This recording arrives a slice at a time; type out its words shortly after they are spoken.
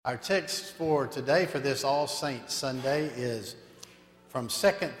Our text for today, for this All Saints Sunday, is from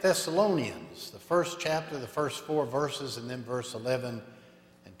 2 Thessalonians, the first chapter, the first 4 verses, and then verse 11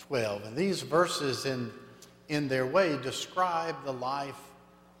 and 12. And these verses, in their way, describe the life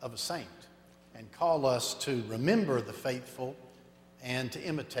of a saint and call us to remember the faithful and to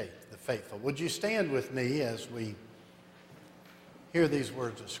imitate the faithful. Would you stand with me as we hear these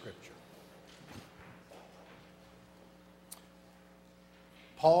words of Scripture?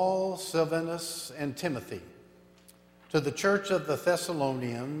 Paul, Silvanus, and Timothy, to the church of the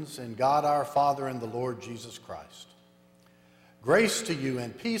Thessalonians, in God our Father and the Lord Jesus Christ. Grace to you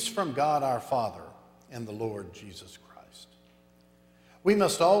and peace from God our Father and the Lord Jesus Christ. We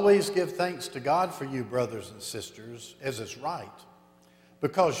must always give thanks to God for you, brothers and sisters, as is right,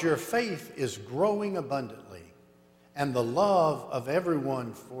 because your faith is growing abundantly, and the love of every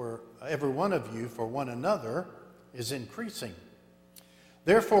one of you for one another is increasing.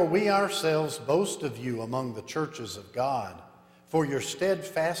 Therefore, we ourselves boast of you among the churches of God for your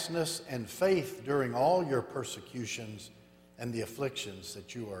steadfastness and faith during all your persecutions and the afflictions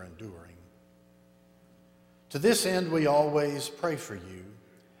that you are enduring. To this end, we always pray for you,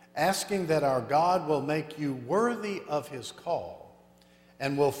 asking that our God will make you worthy of his call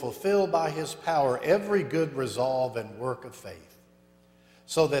and will fulfill by his power every good resolve and work of faith,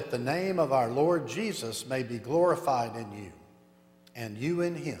 so that the name of our Lord Jesus may be glorified in you, and you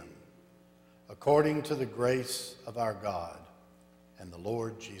in him, according to the grace of our God and the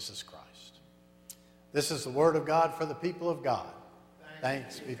Lord Jesus Christ. This is the word of God for the people of God.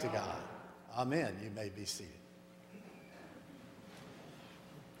 Thanks be to God. Amen. You may be seated.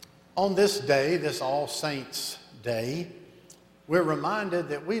 On this day, this All Saints Day, we're reminded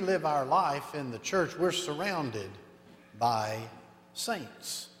that we live our life in the church. We're surrounded by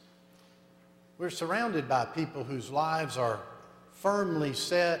saints. We're surrounded by people whose lives are firmly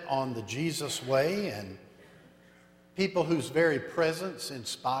set on the Jesus way, and people whose very presence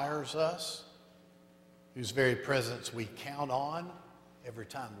inspires us, whose very presence we count on every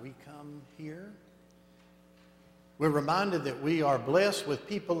time we come here. We're reminded that we are blessed with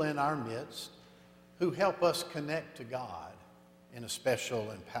people in our midst who help us connect to God in a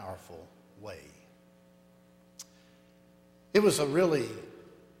special and powerful way. It was a really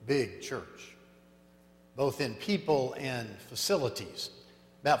big church, both in people and facilities,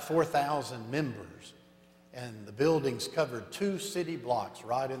 about 4,000 members, and the buildings covered 2 city blocks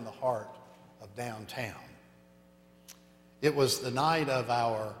right in the heart of downtown. It was the night of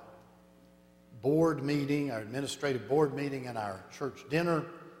our board meeting, our administrative board meeting, and our church dinner,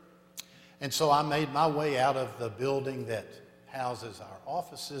 and so I made my way out of the building that houses our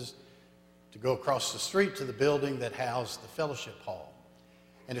offices to go across the street to the building that housed the fellowship hall.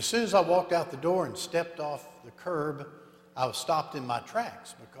 And as soon as I walked out the door and stepped off the curb, I was stopped in my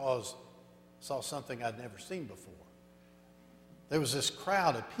tracks because I saw something I'd never seen before. There was this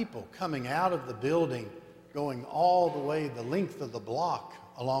crowd of people coming out of the building, going all the way the length of the block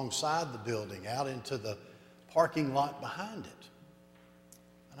alongside the building, out into the parking lot behind it.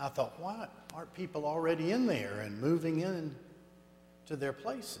 And I thought, why aren't people already in there and moving in to their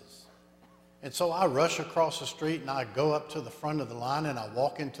places? And so I rush across the street and I go up to the front of the line and I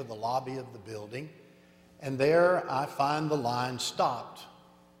walk into the lobby of the building, and there I find the line stopped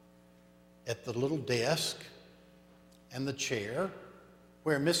at the little desk and the chair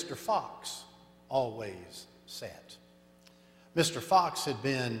where Mr. Fox always sat. Mr. Fox had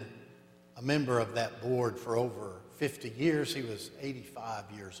been a member of that board for over 50 years. He was 85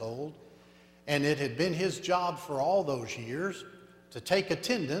 years old, and it had been his job for all those years to take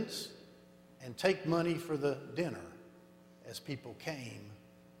attendance and take money for the dinner as people came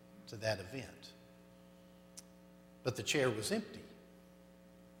to that event. But the chair was empty.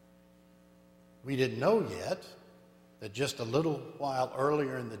 We didn't know yet that just a little while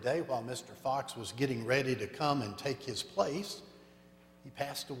earlier in the day, while Mr. Fox was getting ready to come and take his place, he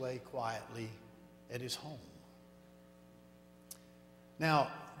passed away quietly at his home. Now,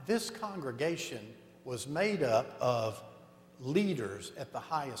 this congregation was made up of leaders at the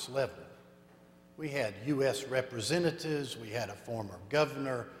highest level. We had U.S. representatives, we had a former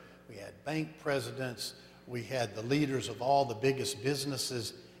governor, we had bank presidents, we had the leaders of all the biggest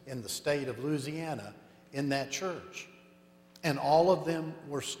businesses in the state of Louisiana in that church. And all of them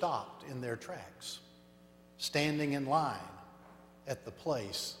were stopped in their tracks, standing in line at the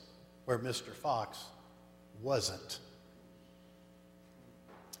place where Mr. Fox wasn't.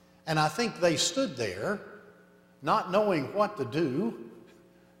 And I think they stood there not knowing what to do,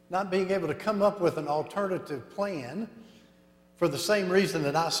 not being able to come up with an alternative plan, for the same reason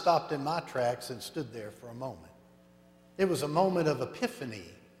that I stopped in my tracks and stood there for a moment. It was a moment of epiphany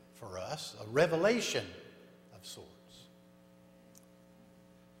for us, a revelation of sorts.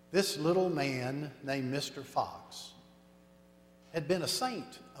 This little man named Mr. Fox had been a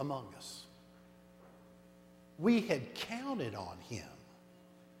saint among us. We had counted on him.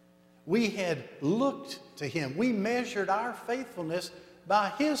 We had looked to him. We measured our faithfulness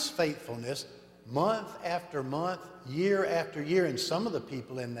by his faithfulness month after month, year after year, and some of the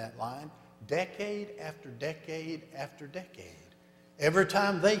people in that line, decade after decade after decade. Every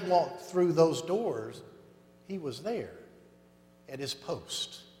time they walked through those doors, he was there at his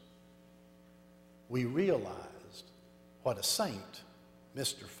post. We realized what a saint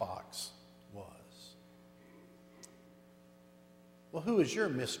Mr. Fox was. Well, who is your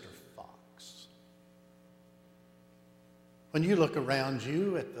Mr. Fox? When you look around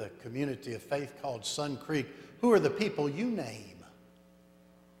you at the community of faith called Sun Creek, who are the people you name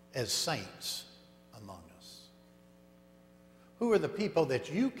as saints among us? Who are the people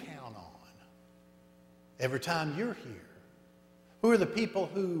that you count on every time you're here? Who are the people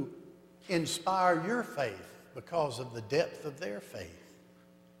who inspire your faith because of the depth of their faith?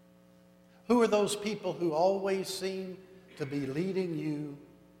 Who are those people who always seem to be leading you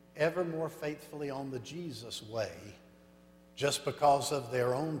ever more faithfully on the Jesus way just because of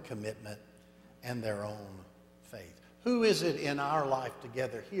their own commitment and their own faith? Who is it in our life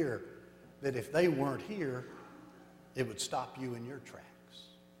together here that if they weren't here, it would stop you in your tracks?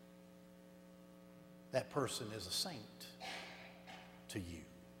 That person is a saint to you.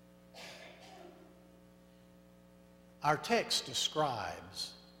 Our text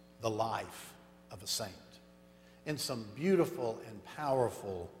describes the life of a saint in some beautiful and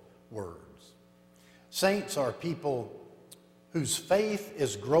powerful words. Saints are people whose faith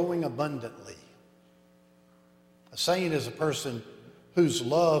is growing abundantly. A saint is a person whose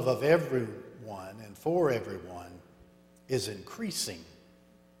love of everyone and for everyone is increasing.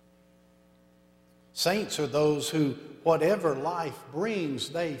 Saints are those who, whatever life brings,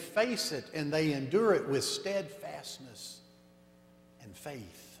 they face it and they endure it with steadfastness and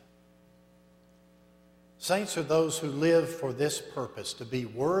faith. Saints are those who live for this purpose, to be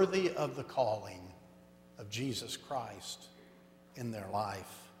worthy of the calling of Jesus Christ in their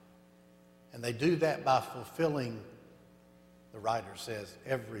life. And they do that by fulfilling, the writer says,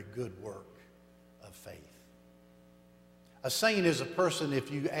 every good work of faith. A saint is a person,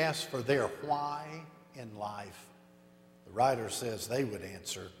 if you ask for their why in life, the writer says they would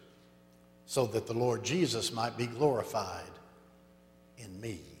answer, so that the Lord Jesus might be glorified in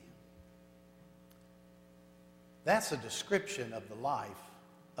me. That's a description of the life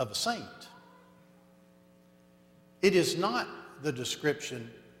of a saint. It is not the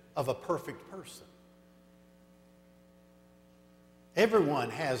description of a perfect person. Everyone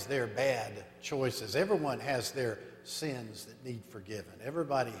has their bad choices. Everyone has their sins that need forgiven.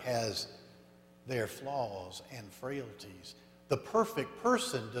 Everybody has their flaws and frailties. The perfect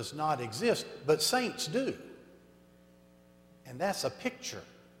person does not exist, but saints do. And that's a picture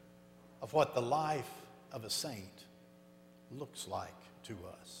of what the life of a saint looks like to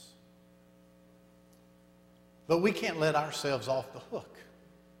us. But we can't let ourselves off the hook.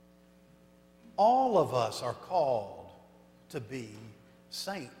 All of us are called to be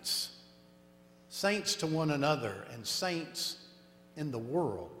saints. Saints to one another and saints in the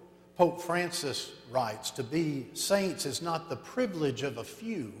world. Pope Francis writes, to be saints is not the privilege of a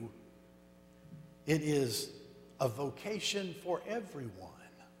few. It is a vocation for everyone.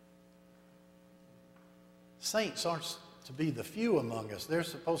 Saints aren't to be the few among us. They're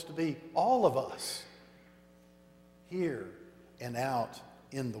supposed to be all of us here and out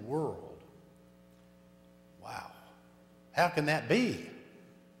in the world. Wow. How can that be?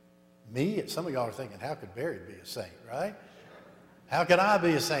 Me? Some of y'all are thinking, how could Barry be a saint, right? How could I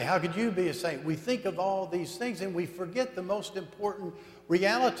be a saint? How could you be a saint? We think of all these things and we forget the most important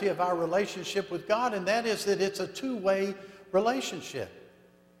reality of our relationship with God, and that is that it's a two-way relationship.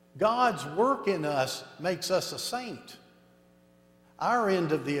 God's work in us makes us a saint. Our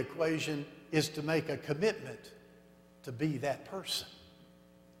end of the equation is to make a commitment to be that person.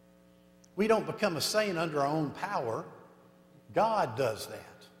 We don't become a saint under our own power. God does that.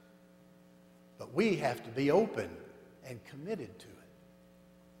 But we have to be open and committed to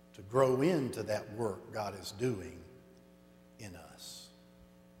it, to grow into that work God is doing in us.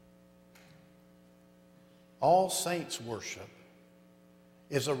 All Saints worship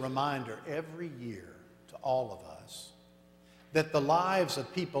is a reminder every year to all of us that the lives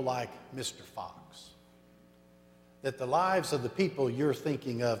of people like Mr. Fox, that the lives of the people you're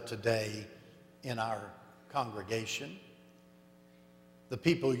thinking of today in our congregation, the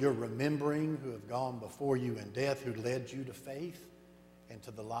people you're remembering who have gone before you in death, who led you to faith,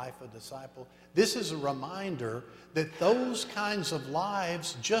 into the life of a disciple. This is a reminder that those kinds of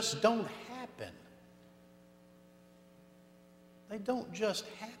lives just don't happen. They don't just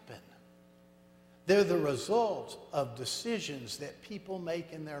happen. They're the result of decisions that people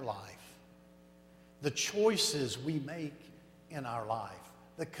make in their life, the choices we make in our life,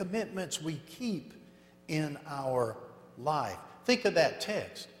 the commitments we keep in our life. Think of that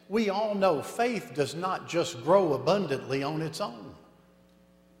text. We all know faith does not just grow abundantly on its own.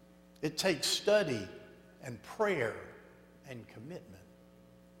 It takes study and prayer and commitment.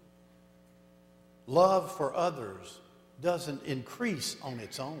 Love for others doesn't increase on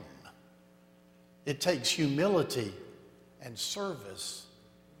its own. It takes humility and service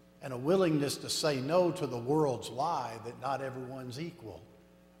and a willingness to say no to the world's lie that not everyone's equal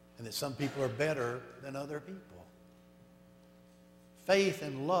and that some people are better than other people. Faith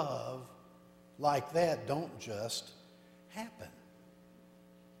and love like that don't just happen.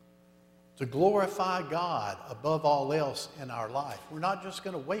 To glorify God above all else in our life, we're not just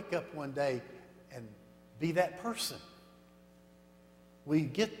going to wake up one day and be that person. We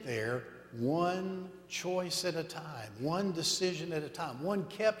get there one choice at a time, one decision at a time, one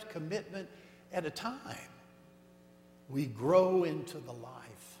kept commitment at a time. We grow into the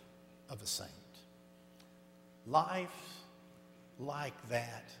life of a saint. Life like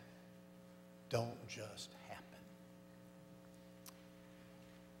that don't just happen.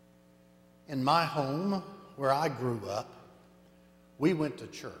 In my home, where I grew up, we went to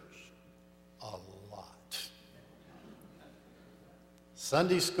church a lot.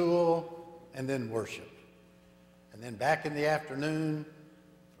 Sunday school, and then worship. And then back in the afternoon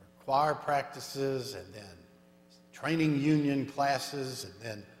for choir practices, and then training union classes, and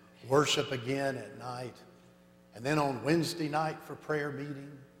then worship again at night. And then on Wednesday night for prayer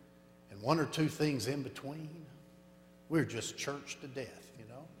meeting, and one or two things in between. We're just church to death, you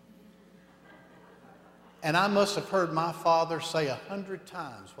know. And I must have heard my father say 100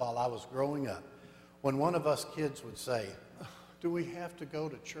 times while I was growing up, when one of us kids would say, "Do we have to go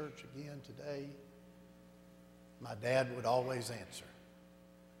to church again today?" My dad would always answer,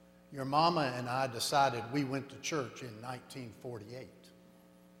 "Your mama and I decided we went to church in 1948,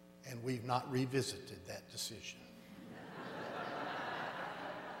 and we've not revisited that decision."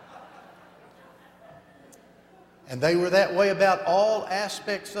 And they were that way about all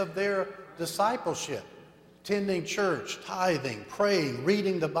aspects of their discipleship: attending church, tithing, praying,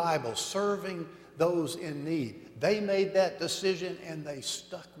 reading the Bible, serving those in need. They made that decision and they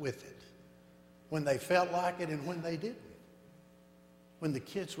stuck with it when they felt like it and when they didn't. When the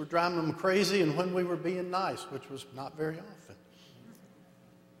kids were driving them crazy and when we were being nice, which was not very often.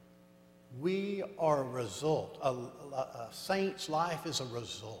 We are a result. A saint's life is a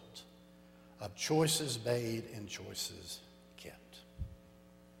result of choices made and choices kept.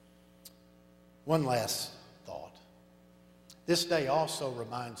 One last thought. This day also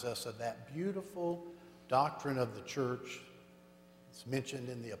reminds us of that beautiful doctrine of the church. It's mentioned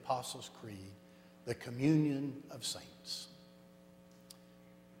in the Apostles' Creed, the communion of saints.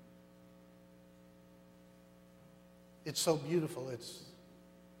 It's so beautiful, it's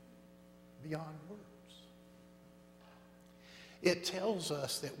beyond words. It tells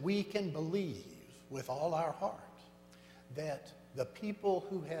us that we can believe with all our heart that the people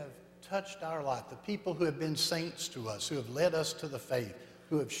who have touched our life, the people who have been saints to us, who have led us to the faith,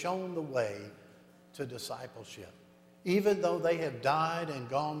 who have shown the way to discipleship, even though they have died and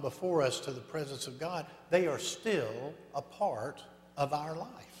gone before us to the presence of God, they are still a part of our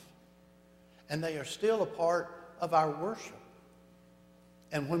life. And they are still a part of our worship.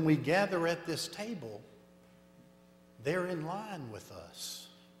 And when we gather at this table, they're in line with us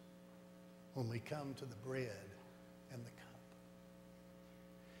when we come to the bread and the cup.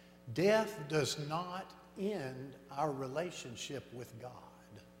 Death does not end our relationship with God.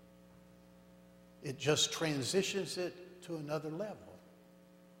 It just transitions it to another level.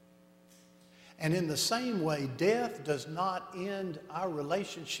 And in the same way, death does not end our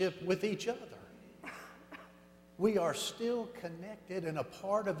relationship with each other. We are still connected and a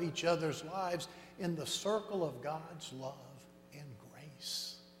part of each other's lives in the circle of God's love and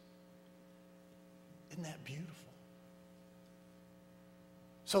grace. Isn't that beautiful?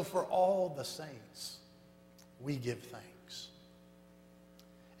 So for all the saints, we give thanks.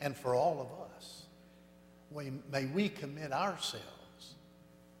 And for all of us, may we commit ourselves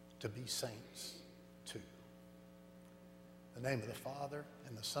to be saints too. In the name of the Father,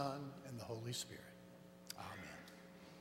 and the Son, and the Holy Spirit.